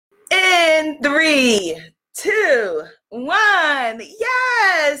In 3, 2, 1.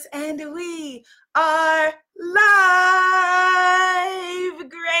 Yes, and we are live.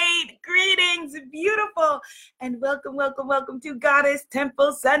 Greetings, beautiful, and welcome to Goddess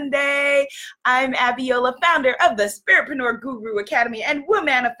Temple Sunday. I'm Abiola, founder of the Spiritpreneur Guru Academy and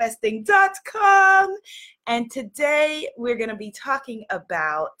womanifesting.com. And today we're going to be talking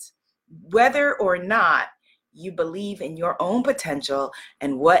about whether or not you believe in your own potential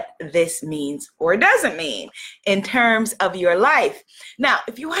and what this means or doesn't mean in terms of your life. Now,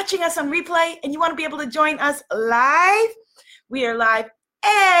 if you're watching us on replay and you want to be able to join us live, we are live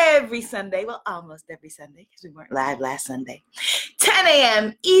every Sunday. Well, almost every Sunday because we weren't live last Sunday. 10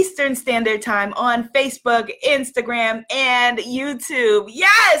 a.m. Eastern Standard Time on Facebook, Instagram, and YouTube.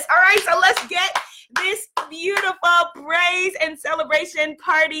 Yes. All right. So let's get this beautiful praise and celebration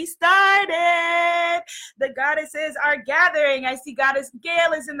party started. The goddesses are gathering. I see Goddess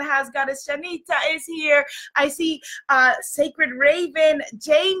Gail is in the house. Goddess Shanita is here. I see Sacred Raven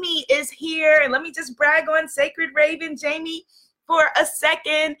Jamie is here. And let me just brag on Sacred Raven Jamie for a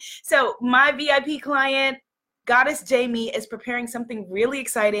second. So my VIP client, Goddess Jamie, is preparing something really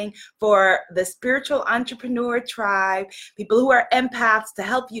exciting for the spiritual entrepreneur tribe, people who are empaths, to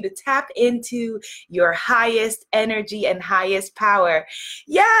help you to tap into your highest energy and highest power.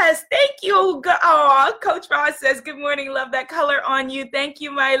 Yes, thank you. Oh, Coach Ross says, good morning. Love that color on you. Thank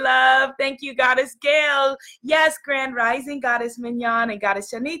you, my love. Thank you, Goddess Gail. Yes, Grand Rising, Goddess Mignon and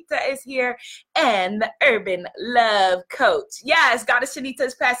Goddess Shanita is here. And the Urban Love Coach. Yes, Goddess Shanita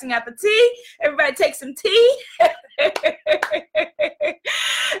is passing out the tea. Everybody take some tea.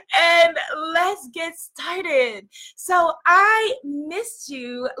 And let's get started. So I missed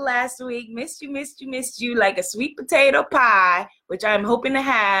you last week. Missed you like a sweet potato pie, which I'm hoping to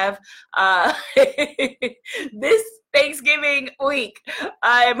have this Thanksgiving week.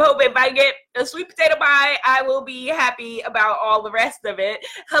 I'm hoping if I get a sweet potato pie, I will be happy about all the rest of it.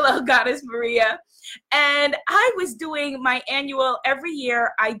 Hello, Goddess Maria. And I was doing my annual, every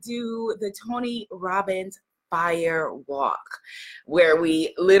year I do the Tony Robbins Fire Walk, where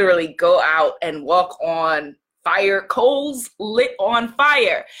we literally go out and walk on fire, coals lit on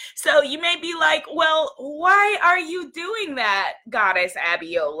fire. So you may be like, well, why are you doing that, Goddess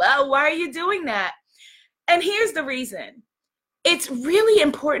Abiola? Why are you doing that? And here's the reason. It's really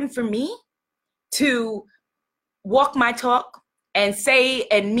important for me to walk my talk and say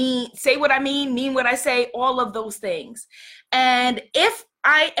what I mean what I say, all of those things. And if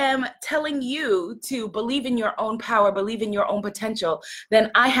I am telling you to believe in your own power, believe in your own potential,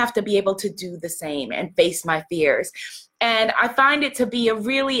 then I have to be able to do the same and face my fears. And I find it to be a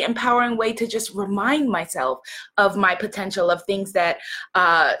really empowering way to just remind myself of my potential, of things that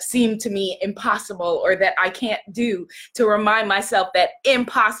seem to me impossible or that I can't do, to remind myself that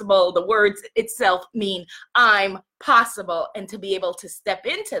impossible, the words itself mean I'm possible, and to be able to step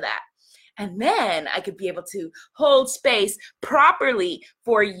into that. And then I could be able to hold space properly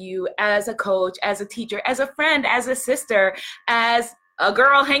for you as a coach, as a teacher, as a friend, as a sister, as a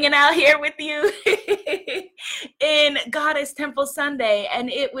girl hanging out here with you in Goddess Temple Sunday.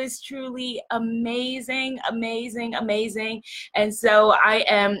 And it was truly amazing. And so I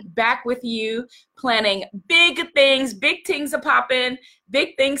am back with you, planning big things are popping,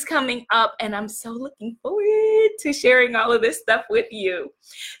 big things coming up. And I'm so looking forward to sharing all of this stuff with you.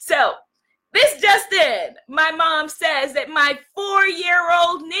 So this just in, my mom says that my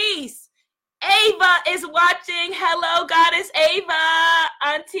 4-year-old niece, Ava, is watching. Hello, Goddess Ava.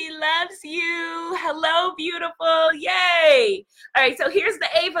 Auntie loves you. Hello, beautiful. Yay. All right, so here's the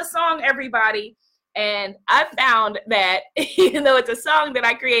Ava song, everybody. And I found that, even though it's a song that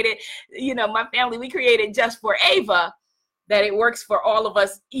I created, my family, we created just for Ava, that it works for all of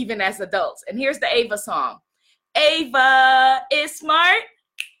us, even as adults. And here's the Ava song. Ava is smart.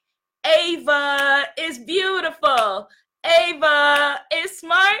 Ava is beautiful. Ava is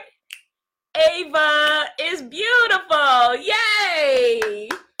smart. Ava is beautiful. Yay!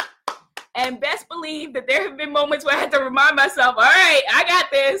 And best believe that there have been moments where I had to remind myself, all right, I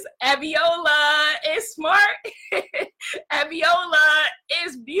got this. Abiola is smart. Abiola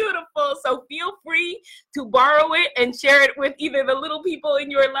is beautiful. So feel free to borrow it and share it with either the little people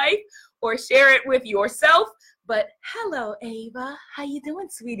in your life or share it with yourself. But hello, Ava. How you doing,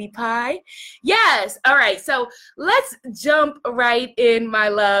 sweetie pie? Yes. All right. So let's jump right in, my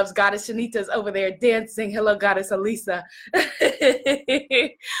loves. Goddess Shanita's over there dancing. Hello, Goddess Elisa.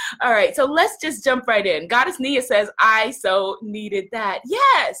 All right. So let's just jump right in. Goddess Nia says, I so needed that.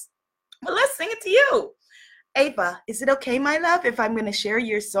 Yes. Well, let's sing it to you. Ava, is it okay, my love, if I'm going to share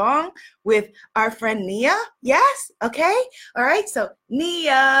your song with our friend Nia? Yes? Okay? All right. So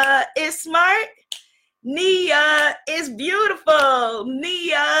Nia is smart. Nia is beautiful.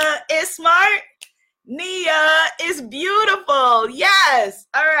 Nia is smart. Nia is beautiful. Yes.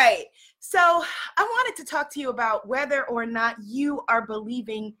 All right. So I wanted to talk to you about whether or not you are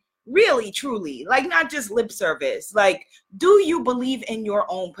believing really, truly, like not just lip service. Like, do you believe in your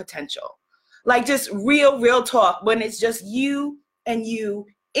own potential? Like just real talk when it's just you and you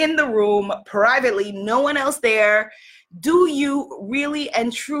in the room privately, no one else there. Do you really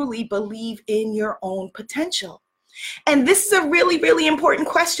and truly believe in your own potential? And this is a really important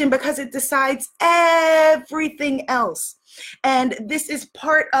question because it decides everything else. And this is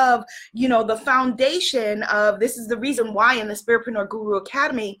part of, the foundation of, this is the reason why in the Spiritpreneur Guru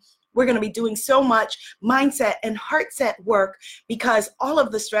Academy, we're going to be doing so much mindset and heart set work because all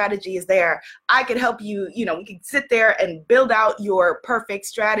of the strategy is there. I could help you, we can sit there and build out your perfect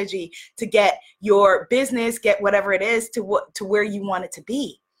strategy to get your business, get whatever it is to where you want it to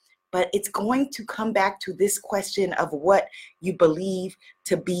be. But it's going to come back to this question of what you believe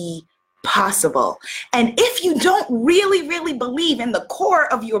to be possible. And if you don't really believe in the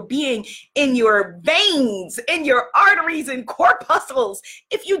core of your being, in your veins, in your arteries and corpuscles,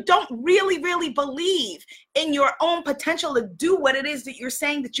 if you don't really believe in your own potential to do what it is that you're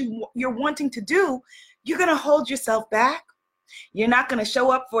saying that you're wanting to do, you're going to hold yourself back. You're not going to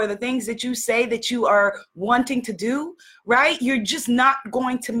show up for the things that you say that you are wanting to do, right? You're just not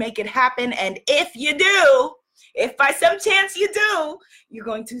going to make it happen. And if you do, if by some chance you do, you're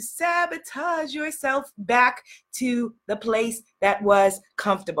going to sabotage yourself back to the place that was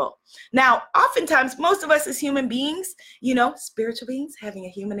comfortable. Now, oftentimes, most of us as human beings, spiritual beings having a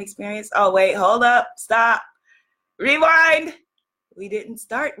human experience. Oh, wait, hold up, stop, rewind. We didn't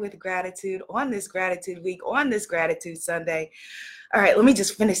start with gratitude on this gratitude week, on this gratitude Sunday. All right, let me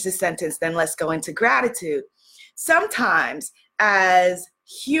just finish this sentence, then let's go into gratitude. Sometimes as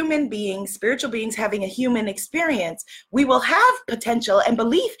human beings, spiritual beings having a human experience, we will have potential and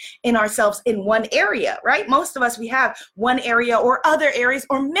belief in ourselves in one area, right? Most of us, we have one area or other areas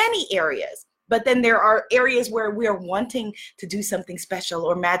or many areas. But then there are areas where we're wanting to do something special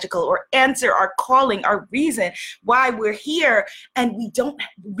or magical or answer our calling, our reason why we're here. And we don't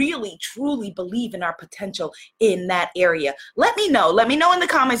really, truly believe in our potential in that area. Let me know in the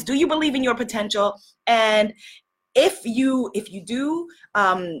comments, do you believe in your potential? And if you do,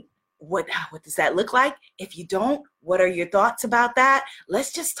 what does that look like? If you don't, what are your thoughts about that?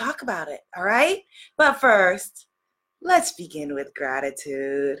 Let's just talk about it, all right? But first, let's begin with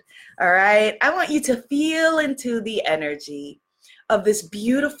gratitude, all right? I want you to feel into the energy of this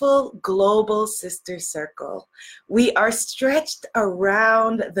beautiful global sister circle. We are stretched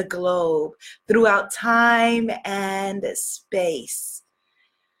around the globe throughout time and space.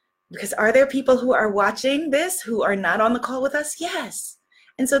 Because are there people who are watching this who are not on the call with us? Yes.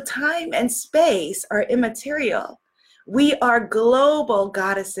 And so time and space are immaterial. We are global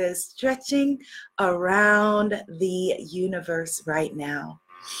goddesses stretching around the universe right now.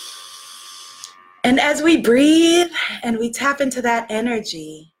 And as we breathe and we tap into that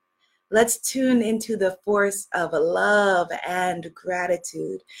energy, let's tune into the force of love and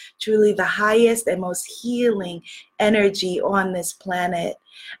gratitude, truly the highest and most healing energy on this planet.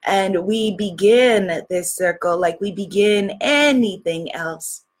 And we begin this circle like we begin anything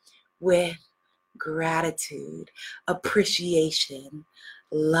else with gratitude, appreciation,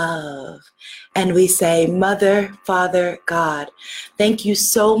 love. And we say, Mother, Father, God, thank you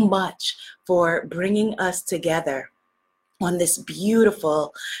so much for bringing us together on this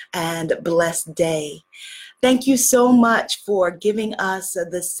beautiful and blessed day. Thank you so much for giving us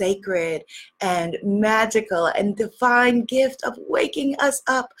the sacred and magical and divine gift of waking us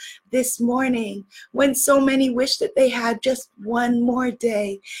up this morning when so many wish that they had just one more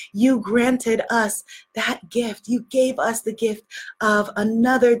day. You granted us that gift. You gave us the gift of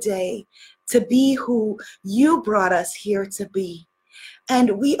another day to be who you brought us here to be.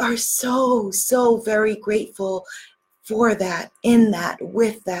 And we are so very grateful for that, in that,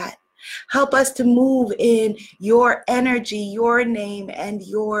 with that. Help us to move in your energy, your name, and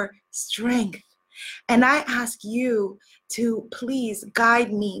your strength. And I ask you to please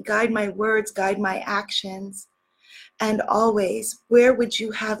guide me, guide my words, guide my actions. And always, where would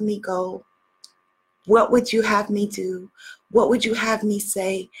you have me go? What would you have me do? What would you have me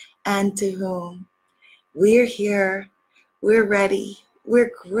say? And to whom? We're here. We're ready.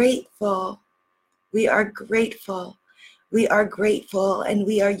 We're grateful. We are grateful. We are grateful, and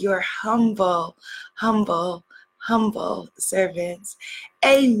we are your humble servants.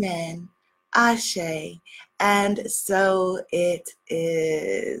 Amen. Ashe. And so it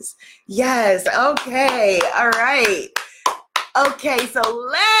is. Yes. Okay. All right. Okay, so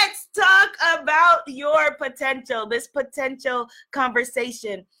let's talk about your potential, this potential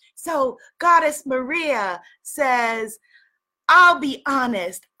conversation. So Goddess Maria says, I'll be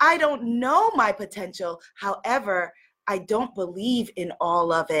honest, I don't know my potential. However, I don't believe in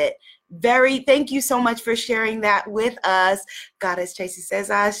all of it. Thank you so much for sharing that with us. Goddess Tracy says,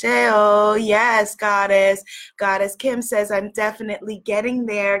 Asheo. Yes, Goddess. Goddess Kim says, I'm definitely getting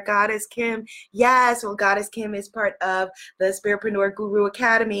there. Goddess Kim, yes. Well, Goddess Kim is part of the Spiritpreneur Guru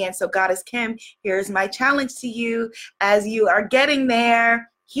Academy. And so, Goddess Kim, here's my challenge to you as you are getting there.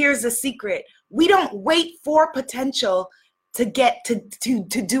 Here's the secret. We don't wait for potential to get to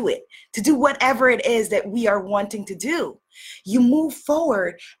do it, to do whatever it is that we are wanting to do. You move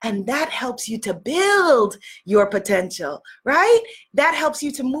forward, and that helps you to build your potential, right? That helps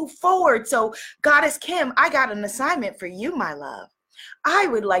you to move forward. So, Goddess Kim, I got an assignment for you, my love. I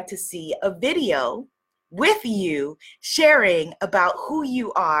would like to see a video with you sharing about who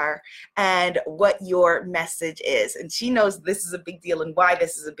you are and what your message is. And she knows this is a big deal and why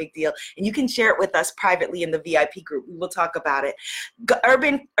this is a big deal. And you can share it with us privately in the VIP group. We will talk about it.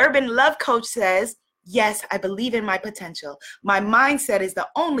 Urban Love Coach says, yes, I believe in my potential. My mindset is the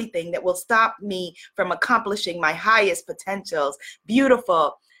only thing that will stop me from accomplishing my highest potentials.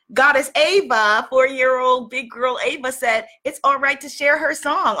 Beautiful. Goddess Ava, 4-year-old big girl Ava said, it's all right to share her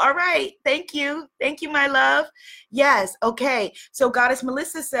song. All right. Thank you. Thank you, my love. Yes. Okay. So Goddess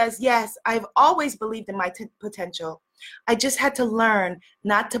Melissa says, yes, I've always believed in my potential. I just had to learn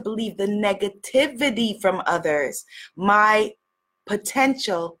not to believe the negativity from others. My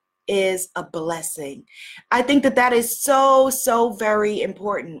potential is a blessing. I think that is so very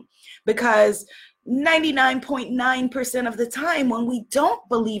important, because 99.9% of the time when we don't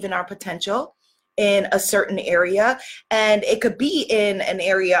believe in our potential in a certain area, and it could be in an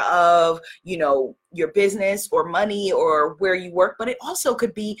area of, your business or money or where you work, but it also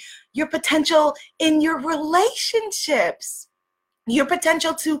could be your potential in your relationships, your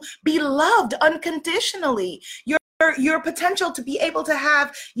potential to be loved unconditionally, your potential to be able to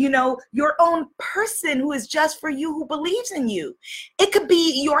have, your own person who is just for you, who believes in you. It could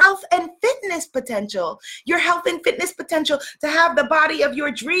be your health and fitness potential, to have the body of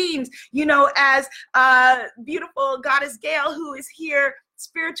your dreams, as beautiful Goddess Gail, who is here,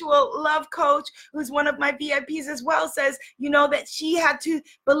 spiritual love coach, who's one of my VIPs as well, says, that she had to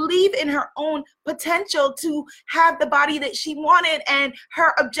believe in her own potential to have the body that she wanted. And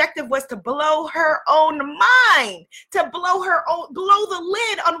her objective was to blow her own mind, to blow the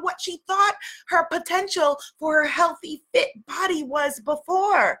lid on what she thought her potential for her healthy, fit body was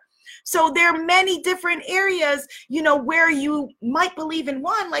before. So there are many different areas, where you might believe in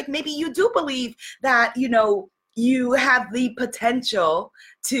one, like maybe you do believe that, you have the potential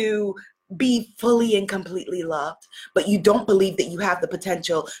to be fully and completely loved, but you don't believe that you have the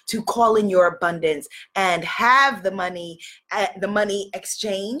potential to call in your abundance and have the money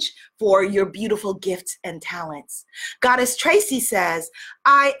exchange for your beautiful gifts and talents. Goddess Tracy says,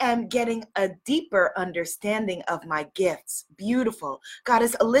 I am getting a deeper understanding of my gifts. Beautiful.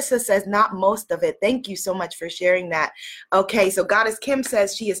 Goddess Alyssa says, not most of it. Thank you so much for sharing that. Okay, so Goddess Kim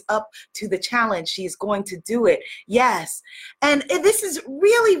says she is up to the challenge. She is going to do it. Yes. And this is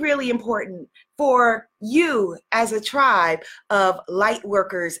really, really important for you as a tribe of light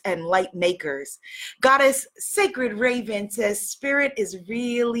workers and light makers. Goddess Sacred Raven says, Spirit is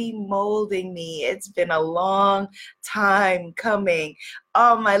really molding me. It's been a long time coming.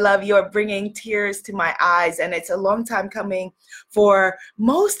 Oh, my love, you're bringing tears to my eyes, and it's a long time coming for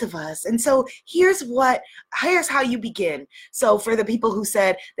most of us. And so here's how you begin. So for the people who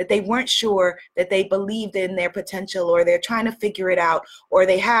said that they weren't sure that they believed in their potential, or they're trying to figure it out, or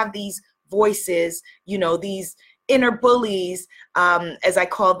they have these voices, these inner bullies, as I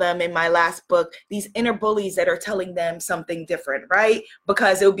call them in my last book, these inner bullies that are telling them something different, right?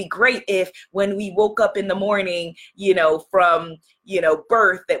 Because it would be great if when we woke up in the morning, from,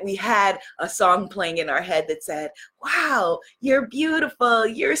 birth, that we had a song playing in our head that said, wow, you're beautiful,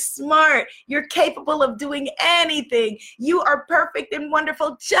 you're smart, you're capable of doing anything. You are perfect and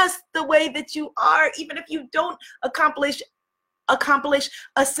wonderful just the way that you are. Even if you don't accomplish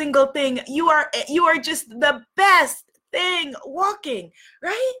a single thing, you are just the best thing walking,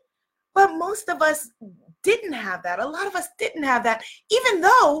 right? But most of us didn't have that. A lot of us didn't have that, even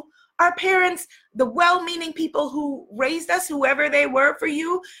though our parents, the well-meaning people who raised us, whoever they were for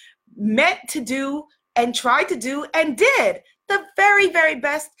you, meant to do and tried to do and did the very, very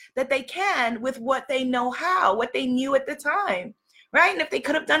best that they can with what they know how, what they knew at the time, right? And if they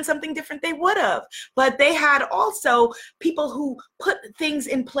could have done something different, they would have. But they had also people who put things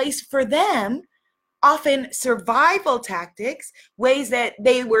in place for them, often survival tactics, ways that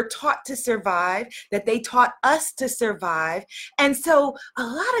they were taught to survive, that they taught us to survive. And so a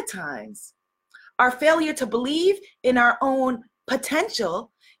lot of times, our failure to believe in our own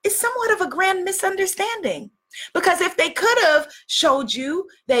potential is somewhat of a grand misunderstanding. Because if they could have showed you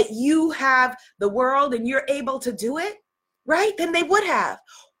that you have the world and you're able to do it, right, then they would have.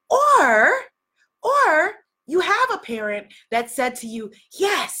 Or you have a parent that said to you,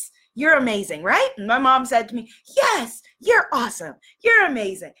 yes, you're amazing, right? And my mom said to me, yes, you're awesome. You're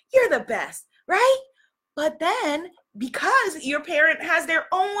amazing. You're the best, right? But then because your parent has their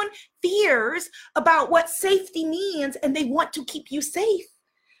own fears about what safety means and they want to keep you safe,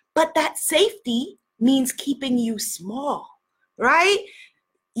 but that safety means keeping you small, right?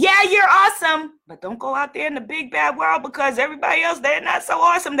 Yeah, you're awesome, but don't go out there in the big bad world because everybody else, they're not so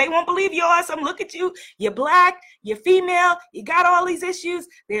awesome. They won't believe you're awesome. Look at you. You're black, you're female, you got all these issues.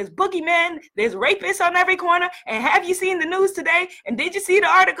 There's boogeymen, there's rapists on every corner. And have you seen the news today? And did you see the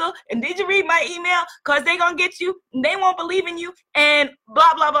article? And did you read my email? Because they're going to get you and they won't believe in you and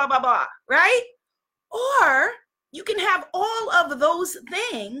blah, blah, blah, blah, blah, right? Or you can have all of those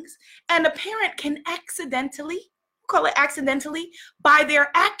things and a parent can accidentally, call it accidentally, by their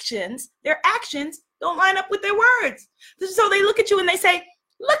actions don't line up with their words. So they look at you and they say,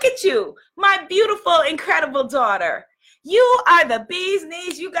 look at you, my beautiful, incredible daughter. You are the bee's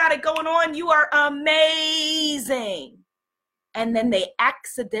knees. You got it going on. You are amazing. And then they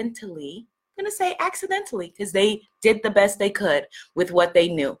accidentally, I'm going to say accidentally because they did the best they could with what they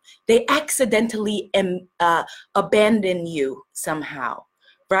knew. They accidentally abandon you somehow,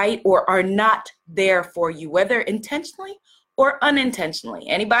 right? Or are not there for you, whether intentionally or unintentionally.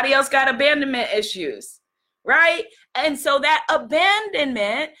 Anybody else got abandonment issues, right? And so that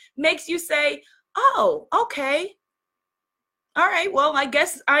abandonment makes you say, oh, okay. All right, well, I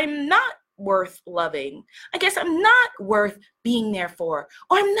guess I'm not worth loving. I guess I'm not worth being there for,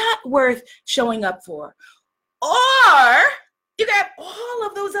 or I'm not worth showing up for. Or you got all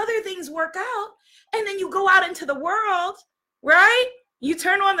of those other things work out, and then you go out into the world, right? You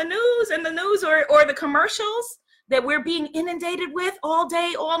turn on the news and the news or the commercials that we're being inundated with all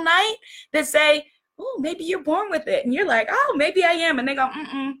day, all night that say, oh, maybe you're born with it. And you're like, oh, maybe I am. And they go,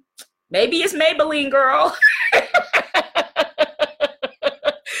 maybe it's Maybelline, girl.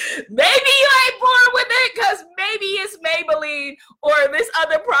 Maybe you ain't born with it because maybe it's Maybelline or this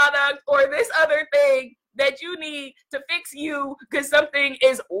other product or this other thing that you need to fix you because something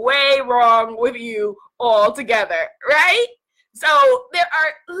is way wrong with you altogether, right? So there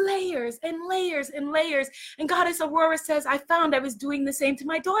are layers and layers and layers. And Goddess Aurora says, I found I was doing the same to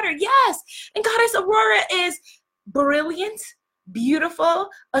my daughter. Yes. And Goddess Aurora is brilliant, beautiful,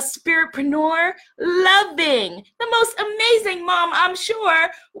 a spiritpreneur, loving, the most amazing mom, I'm sure,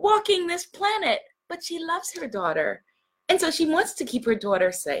 walking this planet. But she loves her daughter. And so she wants to keep her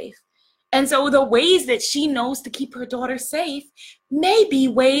daughter safe. And so the ways that she knows to keep her daughter safe may be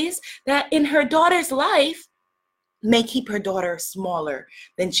ways that in her daughter's life may keep her daughter smaller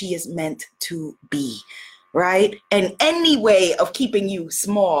than she is meant to be, right? And any way of keeping you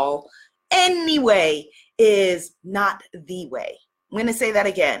small, any way is not the way. I'm going to say that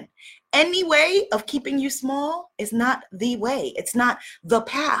again. Any way of keeping you small is not the way. It's not the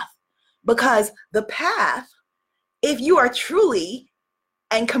path. Because the path, if you are truly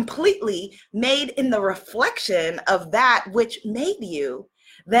and completely made in the reflection of that which made you,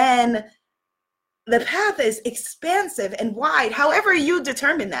 then the path is expansive and wide, however you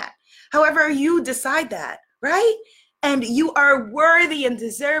determine that, however you decide that, right? And you are worthy and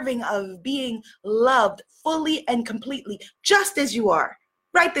deserving of being loved fully and completely, just as you are,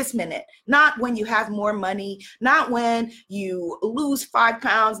 right this minute. Not when you have more money, not when you lose 5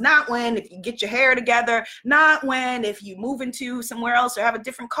 pounds, not when if you get your hair together, not when if you move into somewhere else or have a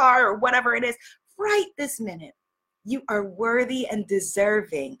different car or whatever it is, right this minute. You are worthy and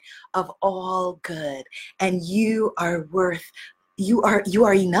deserving of all good, and you are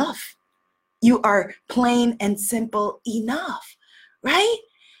enough. You are plain and simple enough, right?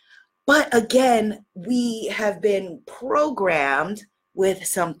 But again, we have been programmed with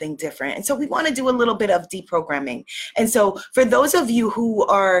something different. And so we want to do a little bit of deprogramming. And so for those of you who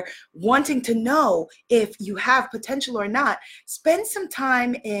are wanting to know if you have potential or not, spend some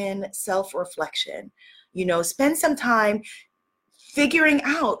time in self-reflection. You know, spend some time figuring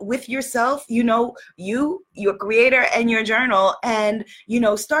out with yourself, your creator and your journal, and,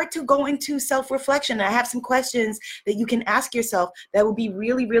 start to go into self-reflection. I have some questions that you can ask yourself that will be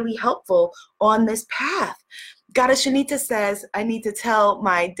really, really helpful on this path. Goddess Shanita says, I need to tell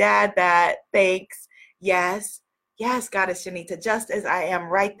my dad that. Thanks. Yes, Goddess Shanita, just as I am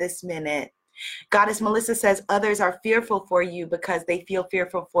right this minute. Goddess Melissa says, others are fearful for you because they feel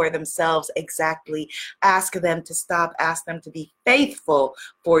fearful for themselves. Exactly. Ask them to stop. Ask them to be faithful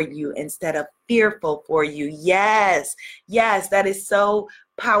for you instead of fearful for you. Yes, that is so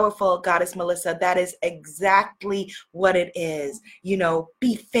powerful, Goddess Melissa. That is exactly what it is.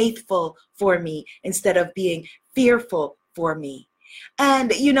 Be faithful for me instead of being fearful for me.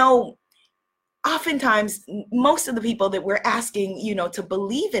 And, oftentimes, most of the people that we're asking, to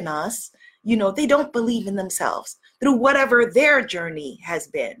believe in us, they don't believe in themselves through whatever their journey has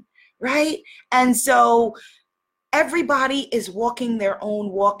been, right? And so everybody is walking their own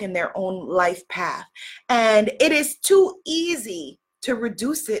walk in their own life path. And it is too easy to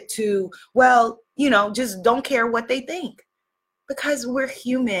reduce it to, just don't care what they think, because we're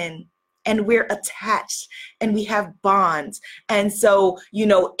human and we're attached and we have bonds. And so,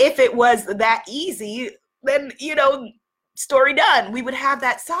 if it was that easy, then, story done, we would have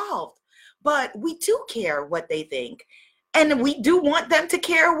that solved. But we do care what they think. And we do want them to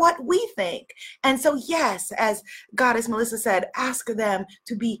care what we think. And so, yes, as Goddess Melissa said, ask them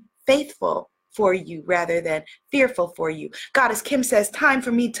to be faithful for you rather than fearful for you. Goddess Kim says, time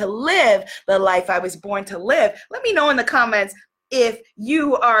for me to live the life I was born to live. Let me know in the comments if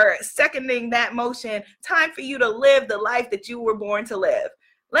you are seconding that motion. Time for you to live the life that you were born to live.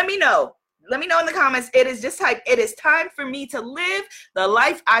 Let me know. Let me know in the comments. It is time for me to live the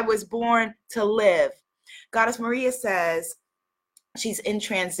life I was born to live. Goddess Maria says she's in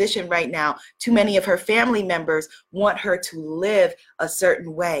transition right now. Too many of her family members want her to live a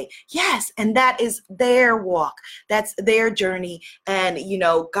certain way. Yes, and that is their walk. That's their journey. And,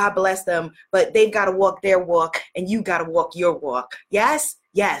 God bless them, but they've got to walk their walk and you got to walk your walk. Yes.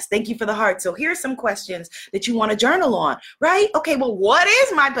 Thank you for the heart. So here's some questions that you want to journal on, right? Okay, well, what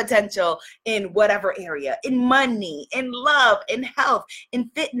is my potential in whatever area? In money, in love, in health,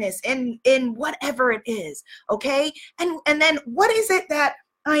 in fitness, in whatever it is, okay? And then what is it that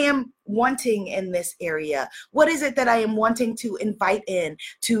I am wanting in this area? What is it that I am wanting to invite in,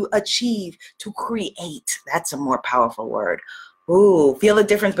 to achieve, to create? That's a more powerful word. Ooh, feel the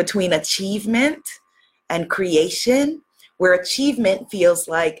difference between achievement and creation, where achievement feels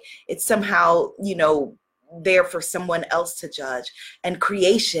like it's somehow, there for someone else to judge. And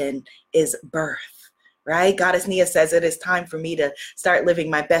creation is birth, right? Goddess Nia says it is time for me to start living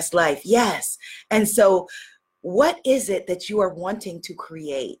my best life. Yes. And so what is it that you are wanting to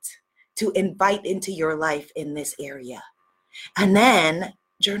create, to invite into your life in this area? And then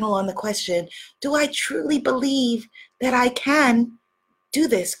journal on the question, do I truly believe that I can do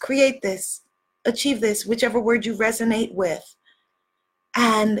this, create this, achieve this, whichever word you resonate with?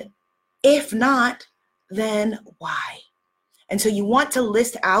 And if not, then why? And so you want to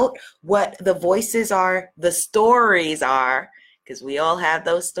list out what the voices are, the stories are, because we all have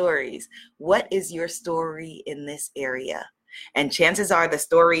those stories. What is your story in this area? And chances are the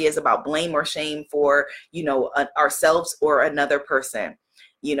story is about blame or shame for, ourselves or another person.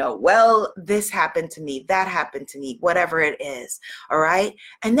 Well, this happened to me, that happened to me, whatever it is. All right.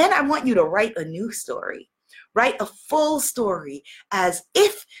 And then I want you to write a new story. Write a full story as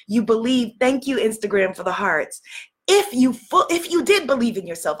if you believe. Thank you, Instagram, for the hearts. If you did believe in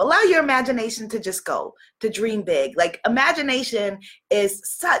yourself, allow your imagination to just go, to dream big. Like, imagination is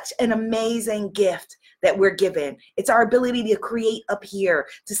such an amazing gift that we're given. It's our ability to create up here,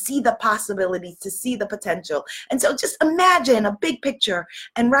 to see the possibilities, to see the potential. And so just imagine a big picture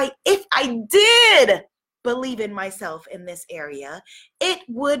and write, if I did believe in myself in this area, it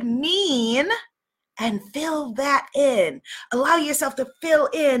would mean, and fill that in. Allow yourself to fill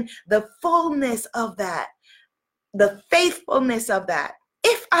in the fullness of that, the faithfulness of that.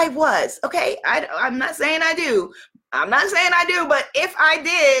 If I was, okay, I'm not saying I do. But if I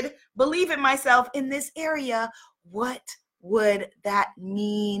did believe in myself in this area, what would that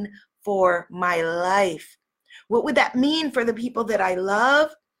mean for my life? What would that mean for the people that I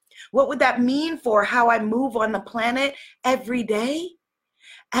love? What would that mean for how I move on the planet every day?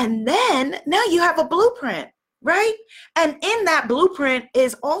 And then now you have a blueprint, right? And in that blueprint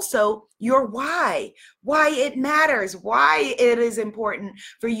is also your why it matters, why it is important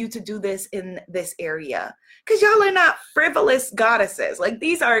for you to do this in this area. Because y'all are not frivolous goddesses. Like,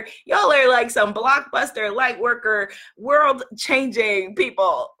 y'all are like some blockbuster, light worker, world changing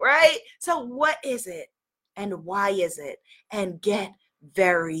people, right? So what is it? and why is it? And get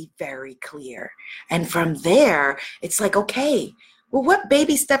very, very clear. And from there, it's like, okay, well, what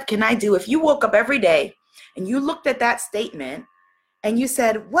baby step can I do? If you woke up every day and you looked at that statement and you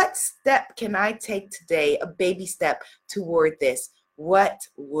said, what step can I take today, a baby step toward this? What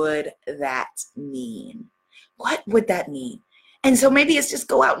would that mean? What would that mean? And so maybe it's just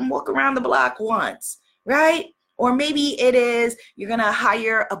go out and walk around the block once, right? Or maybe it is you're going to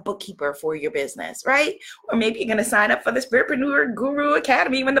hire a bookkeeper for your business, right? Or maybe you're going to sign up for the Spiritpreneur Guru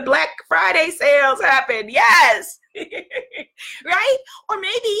Academy when the Black Friday sales happen. Yes. Right? Or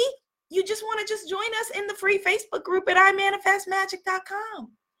maybe you just want to just join us in the free Facebook group at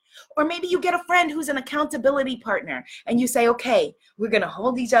imanifestmagic.com. Or maybe you get a friend who's an accountability partner and you say, okay, we're going to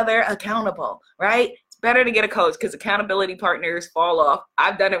hold each other accountable, right? Better to get a coach because accountability partners fall off.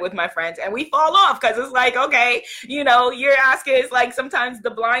 I've done it with my friends and we fall off because it's like, okay, you know, you're asking, it's like sometimes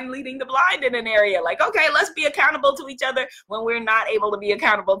the blind leading the blind in an area. Like, okay, let's be accountable to each other when we're not able to be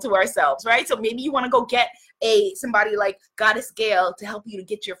accountable to ourselves, right? So maybe you want to go get somebody like Goddess Gail to help you to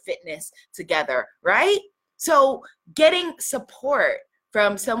get your fitness together, right? So getting support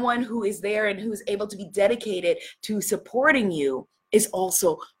from someone who is there and who's able to be dedicated to supporting you is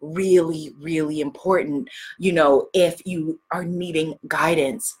also really, really important, you know, if you are needing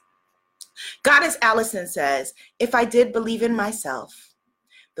guidance. Goddess Allison says, if I did believe in myself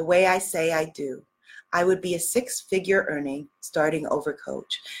the way I say I do, I would be a six-figure earning starting over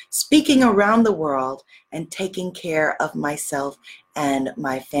coach, speaking around the world and taking care of myself and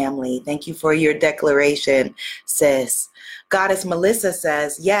my family. Thank you for your declaration, sis. Goddess Melissa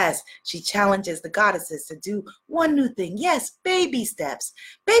says, yes, she challenges the goddesses to do one new thing. Yes, baby steps,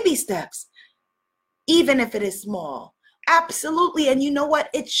 even if it is small. Absolutely. And you know what?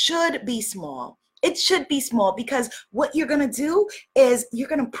 It should be small. It should be small because what you're going to do is you're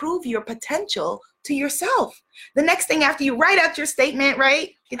going to prove your potential to yourself. The next thing after you write out your statement,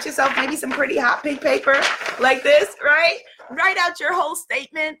 right? Get yourself maybe some pretty hot pink paper like this, right? Write out your whole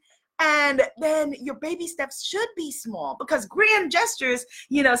statement. And then your baby steps should be small because grand gestures,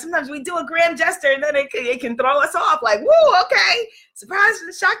 you know, sometimes we do a grand gesture and then it can throw us off like, woo, okay, surprised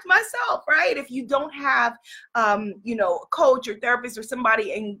and shocked myself, right? If you don't have, you know, a coach or therapist or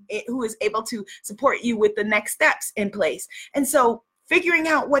somebody who is able to support you with the next steps in place. And so figuring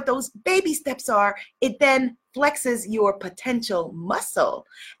out what those baby steps are, it then flexes your potential muscle,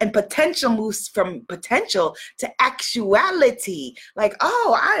 and potential moves from potential to actuality. Like,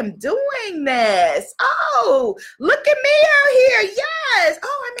 oh, I'm doing this. Oh, look at me out here. Yes.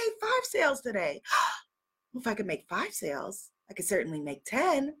 Oh, I made 5 sales today. If I could make 5 sales, I could certainly make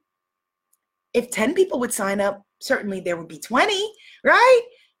 10. If 10 people would sign up, certainly there would be 20, right?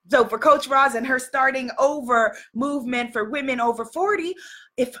 So for Coach Roz and her starting over movement for women over 40,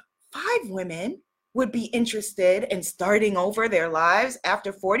 if 5 women would be interested in starting over their lives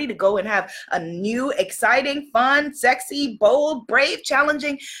after 40 to go and have a new, exciting, fun, sexy, bold, brave,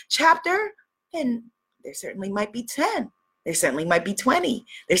 challenging chapter, then there certainly might be 10. There certainly might be 20.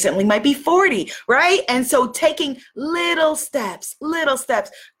 There certainly might be 40, right? And so taking little steps.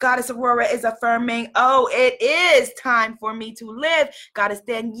 Goddess Aurora is affirming, oh, it is time for me to live. Goddess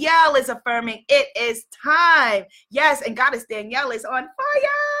Danielle is affirming, it is time. Yes, and Goddess Danielle is on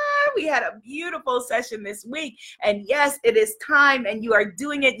fire. We had a beautiful session this week. And yes, it is time, and you are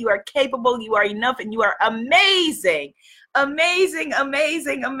doing it. You are capable. You are enough, and you are amazing. Amazing,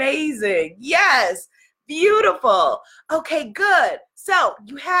 amazing, amazing. Yes. Beautiful. Okay, good. So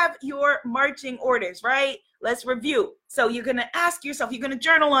you have your marching orders, right? Let's review. So you're going to ask yourself, you're going to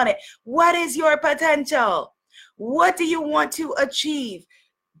journal on it. What is your potential? What do you want to achieve?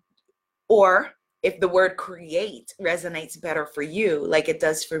 Or if the word create resonates better for you, like it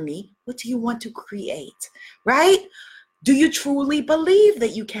does for me, what do you want to create, right? Do you truly believe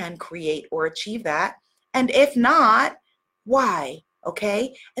that you can create or achieve that? And if not, why?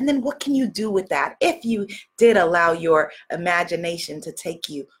 Okay. And then what can you do with that? If you did allow your imagination to take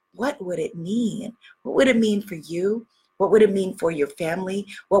you, what would it mean? What would it mean for you? What would it mean for your family?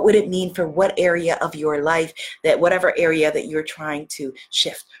 What would it mean for what area of your life, that whatever area that you're trying to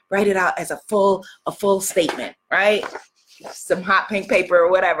shift? Write it out as a full statement, right? Some hot pink paper or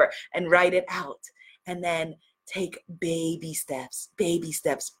whatever, and write it out. And then take baby steps,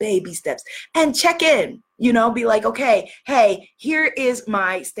 and check in, you know, be like, okay, hey, here is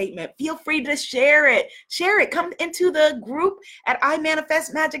my statement. Feel free to share it. Come into the group at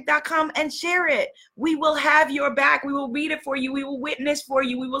imanifestmagic.com and share it. We will have your back. We will read it for you. We will witness for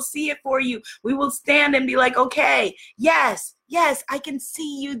you. We will see it for you. We will stand and be like, okay, yes, I can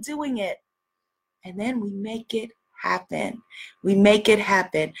see you doing it. And then we make it happen. We make it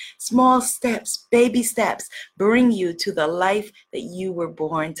happen. Small steps, baby steps, bring you to the life that you were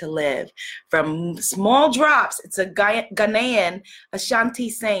born to live. From small drops, it's a Ghanaian, Ashanti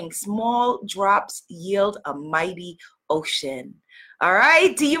saying, small drops yield a mighty ocean. All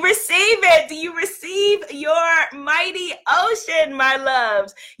right, do you receive it? Do you receive your mighty ocean, my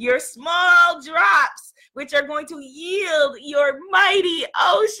loves? Your small drops, which are going to yield your mighty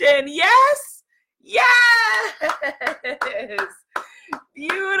ocean. Yes? Yes!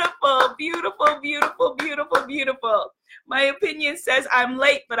 Beautiful, beautiful, beautiful, beautiful, beautiful. My opinion says I'm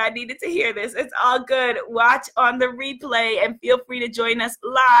late, but I needed to hear this. It's all good. Watch on the replay and feel free to join us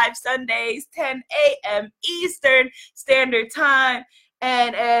live Sundays, 10 a.m. Eastern Standard Time.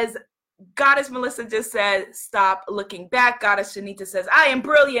 And as Goddess Melissa just said, stop looking back. Goddess Shanita says, I am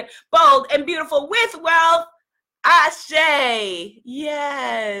brilliant, bold, and beautiful with wealth. Ashe.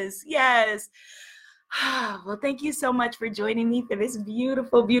 Yes, yes. Well, thank you so much for joining me for this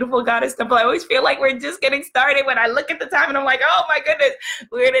beautiful, beautiful Goddess Temple. I always feel like we're just getting started when I look at the time and I'm like, oh my goodness,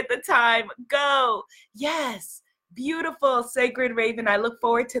 where did the time go? Yes, beautiful, sacred Raven. I look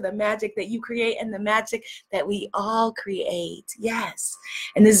forward to the magic that you create and the magic that we all create. Yes.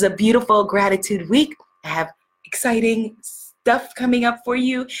 And this is a beautiful gratitude week. I have exciting stuff coming up for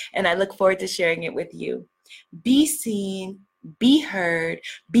you, and I look forward to sharing it with you. Be seen, be heard,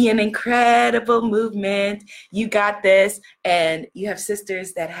 be an incredible movement. You got this, and you have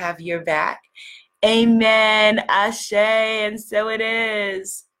sisters that have your back. Amen, Ashe, and so it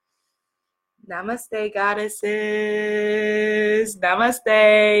is. Namaste, goddesses.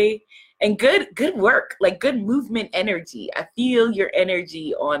 Namaste. And good work, like good movement energy. I feel your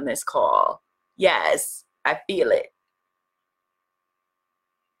energy on this call. Yes, I feel it.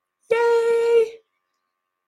 Yay!